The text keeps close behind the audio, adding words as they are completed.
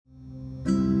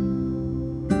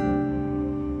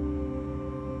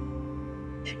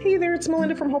Hey there, it's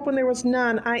Melinda from Hope When There Was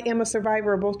None. I am a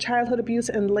survivor of both childhood abuse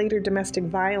and later domestic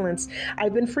violence.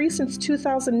 I've been free since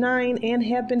 2009 and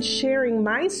have been sharing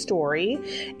my story,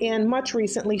 and much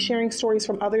recently sharing stories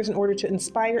from others in order to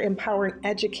inspire, empower, and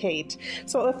educate.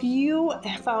 So if you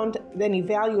found any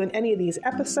value in any of these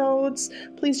episodes,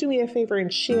 please do me a favor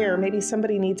and share. Maybe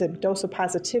somebody needs a dose of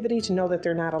positivity to know that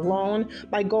they're not alone.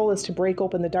 My goal is to break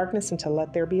open the darkness and to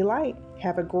let there be light.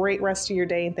 Have a great rest of your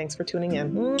day, and thanks for tuning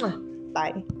in. Mwah.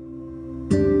 Bye.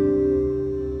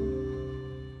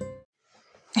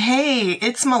 Hey,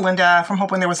 it's Melinda from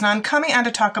Hope When There Was None, coming on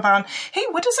to talk about, hey,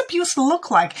 what does abuse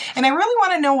look like? And I really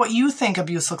want to know what you think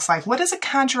abuse looks like. What does it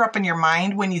conjure up in your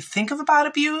mind when you think about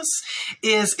abuse?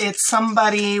 Is it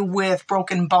somebody with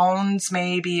broken bones,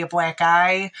 maybe a black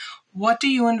eye? What do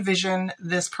you envision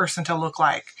this person to look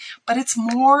like? But it's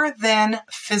more than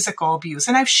physical abuse.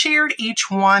 And I've shared each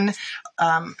one,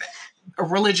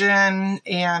 religion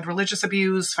and religious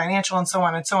abuse, financial and so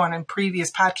on in previous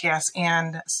podcasts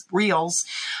and reels,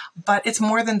 but it's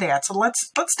more than that. So let's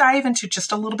dive into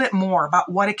just a little bit more about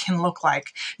what it can look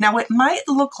like. Now, it might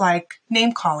look like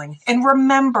name calling. And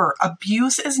remember,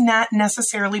 abuse is not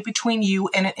necessarily between you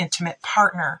and an intimate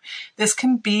partner. This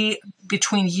can be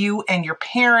between you and your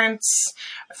parents,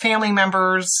 family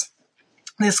members.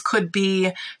 This could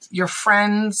be your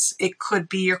friends. It could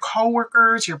be your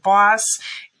coworkers, your boss.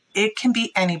 It can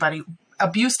be anybody.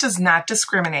 Abuse does not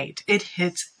discriminate. It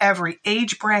hits every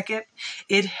age bracket.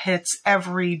 It hits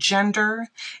every gender.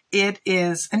 It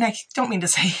is, and I don't mean to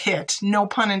say hit, no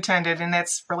pun intended, and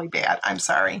that's really bad. I'm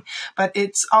sorry. But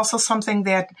it's also something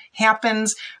that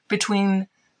happens between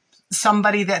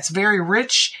somebody that's very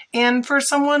rich and for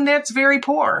someone that's very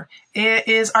poor. It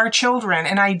is our children.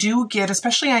 And I do get,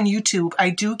 especially on YouTube, I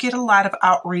do get a lot of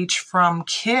outreach from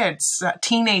kids,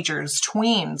 teenagers,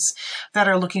 tweens that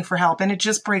are looking for help. And it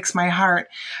just breaks my heart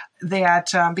that,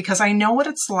 because I know what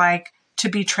it's like to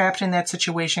be trapped in that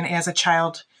situation as a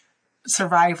child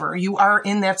survivor. You are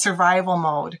in that survival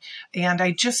mode. And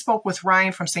I just spoke with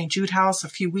Ryan from St. Jude House a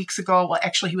few weeks ago. Well,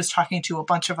 actually, he was talking to a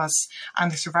bunch of us on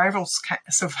the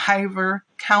Survivor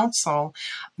Council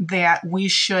that we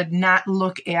should not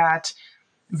look at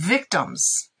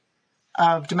victims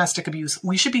of domestic abuse.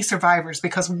 We should be survivors,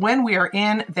 because when we are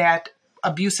in that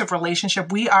abusive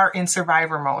relationship, we are in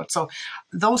survivor mode. So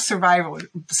those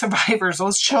survivors,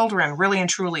 those children, really and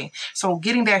truly. So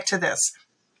getting back to this.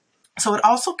 So it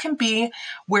also can be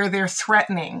where they're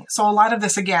threatening. So a lot of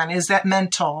this, again, is that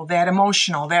mental, that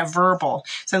emotional, that verbal.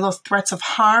 So those threats of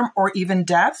harm or even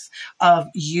death of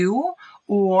you,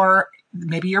 or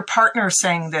maybe your partner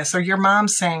saying this, or your mom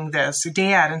saying this, your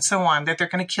dad, and so on, that they're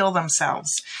going to kill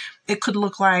themselves. It could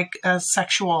look like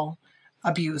sexual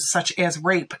abuse, such as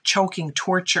rape, choking,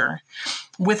 torture,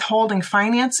 withholding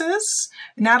finances.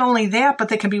 Not only that, but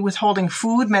they can be withholding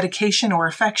food, medication, or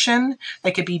affection.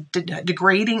 They could be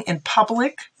degrading in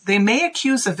public. They may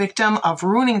accuse the victim of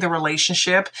ruining the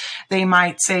relationship. They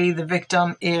might say the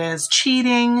victim is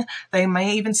cheating. They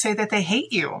may even say that they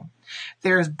hate you.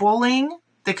 There's bullying.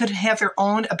 They could have their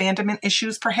own abandonment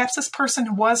issues. Perhaps this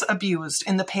person was abused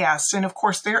in the past. And of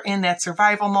course, they're in that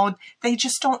survival mode. They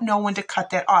just don't know when to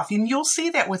cut that off. And you'll see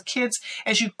that with kids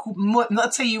as you,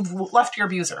 let's say you've left your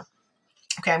abuser.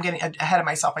 Okay, I'm getting ahead of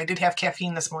myself. I did have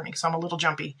caffeine this morning, so I'm a little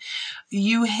jumpy.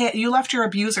 You left your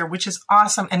abuser, which is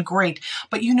awesome and great.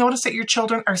 But you notice that your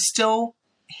children are still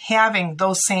having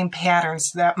those same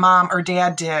patterns that mom or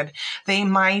dad did. They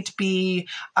might be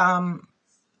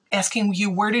asking you,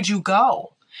 where did you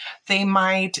go? They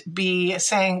might be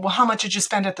saying, well, how much did you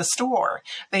spend at the store?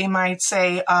 They might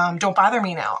say, don't bother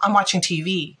me now. I'm watching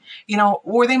TV,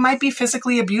 or they might be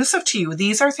physically abusive to you.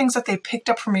 These are things that they picked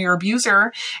up from your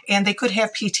abuser, and they could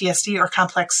have PTSD or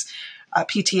complex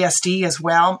PTSD as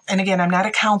well. And again, I'm not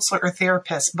a counselor or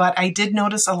therapist, but I did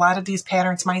notice a lot of these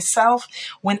patterns myself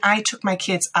when I took my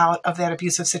kids out of that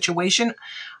abusive situation.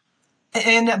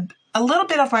 And a little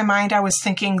bit of my mind, I was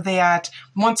thinking that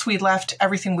once we left,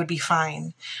 everything would be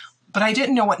fine. But I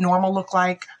didn't know what normal looked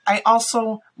like. I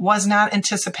also was not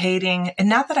anticipating, and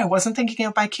not that I wasn't thinking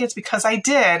of my kids, because I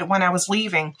did when I was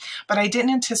leaving, but I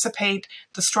didn't anticipate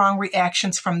the strong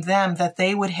reactions from them that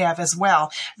they would have as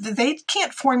well. They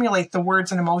can't formulate the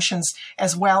words and emotions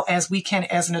as well as we can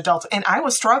as an adult. And I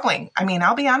was struggling. I mean,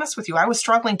 I'll be honest with you. I was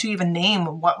struggling to even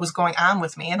name what was going on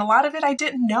with me. And a lot of it I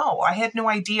didn't know. I had no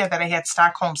idea that I had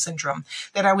Stockholm Syndrome,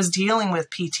 that I was dealing with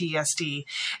PTSD.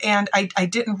 And I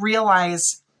didn't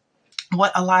realize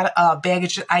what a lot of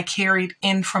baggage that I carried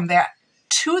in from that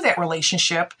to that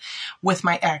relationship with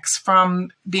my ex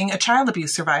from being a child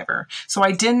abuse survivor. So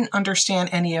I didn't understand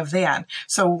any of that.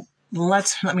 So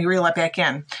let me reel it back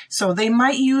in. So they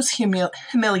might use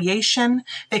humiliation.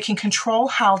 They can control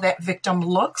how that victim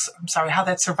looks. How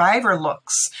that survivor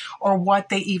looks, or what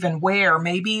they even wear.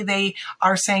 Maybe they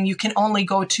are saying you can only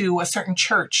go to a certain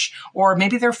church, or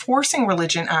maybe they're forcing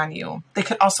religion on you. They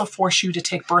could also force you to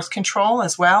take birth control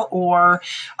as well, or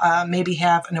maybe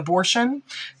have an abortion.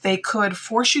 They could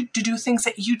force you to do things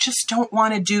that you just don't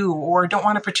want to do or don't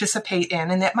want to participate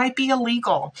in, and that might be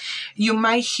illegal. You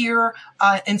might hear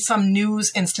in some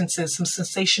news instances, some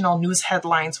sensational news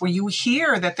headlines where you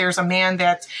hear that there's a man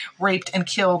that raped and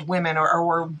killed women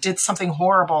or did something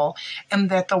horrible, and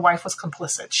that the wife was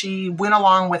complicit. She went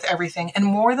along with everything. And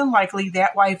more than likely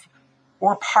that wife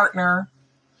or partner,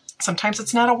 sometimes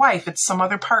it's not a wife, it's some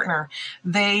other partner,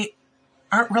 they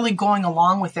aren't really going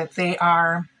along with it. They're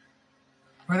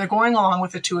going along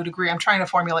with it to a degree. I'm trying to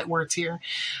formulate words here.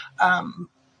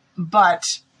 But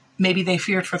maybe they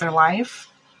feared for their life.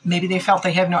 Maybe they felt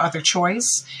they had no other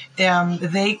choice.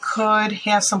 They could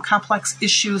have some complex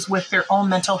issues with their own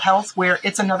mental health where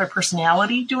it's another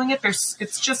personality doing it.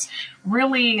 It's just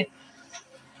really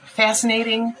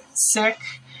fascinating, sick,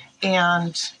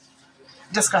 and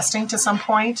disgusting to some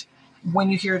point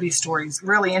when you hear these stories,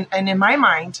 really. And in my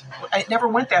mind, it never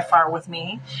went that far with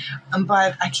me,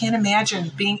 but I can't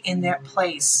imagine being in that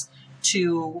place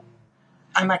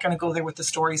I'm not going to go there with the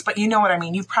stories, but you know what I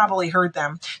mean. You've probably heard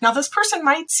them. Now, this person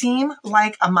might seem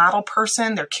like a model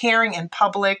person. They're caring in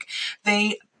public.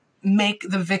 They make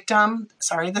the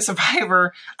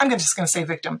survivor, I'm just going to say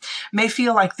victim, may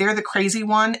feel like they're the crazy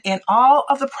one, and all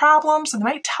of the problems, and they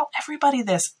might tell everybody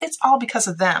this, it's all because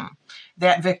of them,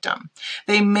 that victim.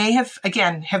 They may have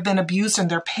been abused in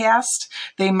their past.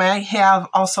 They may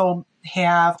also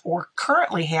have or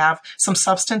currently have some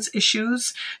substance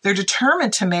issues. They're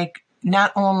determined to make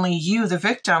not only you, the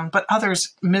victim, but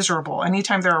others miserable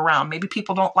anytime they're around. Maybe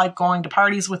people don't like going to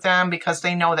parties with them because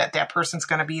they know that person's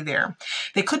going to be there.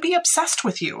 They could be obsessed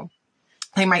with you.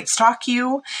 They might stalk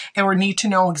you or need to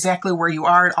know exactly where you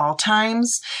are at all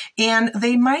times. And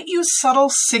they might use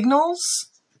subtle signals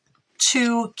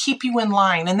to keep you in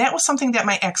line. And that was something that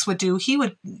my ex would do. He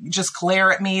would just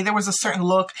glare at me. There was a certain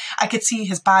look. I could see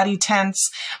his body tense.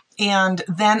 And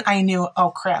then I knew, oh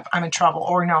crap, I'm in trouble.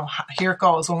 Or no, here it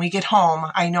goes. When we get home,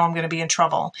 I know I'm going to be in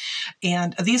trouble.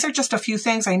 And these are just a few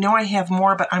things. I know I have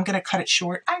more, but I'm going to cut it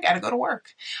short. I got to go to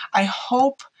work. I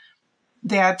hope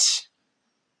that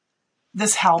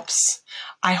this helps.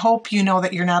 I hope you know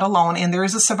that you're not alone, and there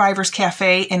is a Survivors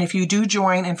Cafe. And if you do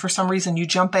join and for some reason you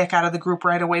jump back out of the group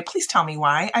right away, please tell me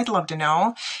why. I'd love to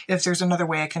know if there's another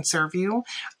way I can serve you.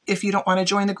 If you don't want to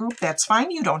join the group, that's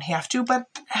fine. You don't have to, but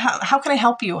how can I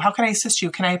help you? How can I assist you?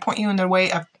 Can I point you in the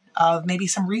way of maybe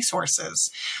some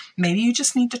resources? Maybe you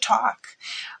just need to talk.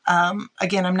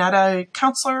 Again, I'm not a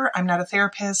counselor. I'm not a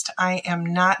therapist. I am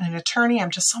not an attorney. I'm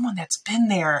just someone that's been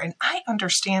there, and I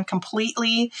understand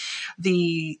completely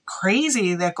the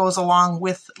crazy that goes along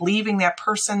with leaving that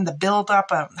person, the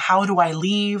buildup of how do I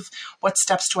leave? What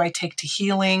steps do I take to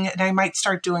healing? And I might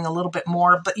start doing a little bit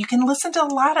more, but you can listen to a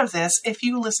lot of this if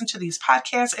you listen to these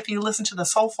podcasts, if you listen to the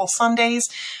Soulful Sundays.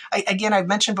 I've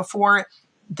mentioned before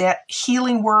that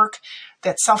healing work,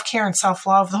 that self-care and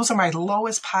self-love, those are my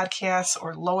lowest podcasts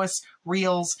or lowest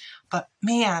reels. But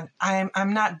man,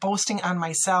 I'm not boasting on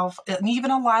myself. And even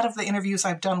a lot of the interviews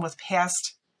I've done with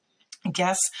past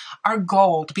guests are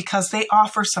gold because they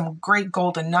offer some great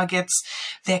golden nuggets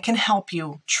that can help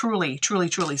you truly, truly,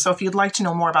 truly. So if you'd like to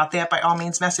know more about that, by all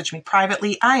means, message me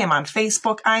privately. I am on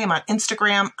Facebook. I am on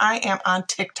Instagram. I am on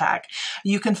TikTok.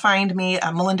 You can find me,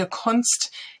 Melinda Kunst.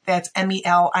 That's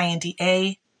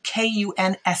MELINDA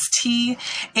KUNST.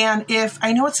 And if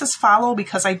I know it says follow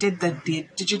because I did the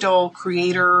digital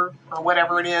creator or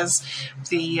whatever it is,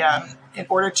 in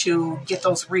order to get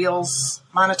those reels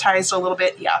monetized a little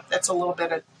bit. Yeah, that's a little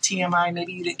bit of TMI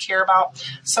maybe you didn't care about.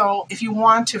 So if you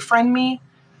want to friend me,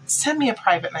 send me a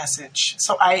private message.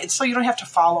 So you don't have to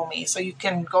follow me. So you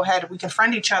can go ahead, we can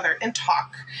friend each other and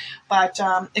talk. But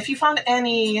if you found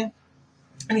any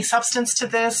substance to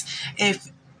this,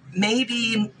 if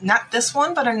maybe not this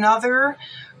one, but another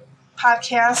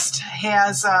podcast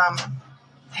has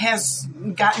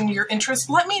gotten your interest,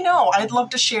 let me know. I'd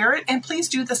love to share it, and please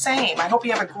do the same. I hope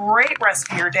you have a great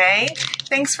rest of your day.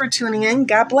 Thanks for tuning in.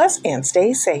 God bless and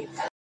stay safe.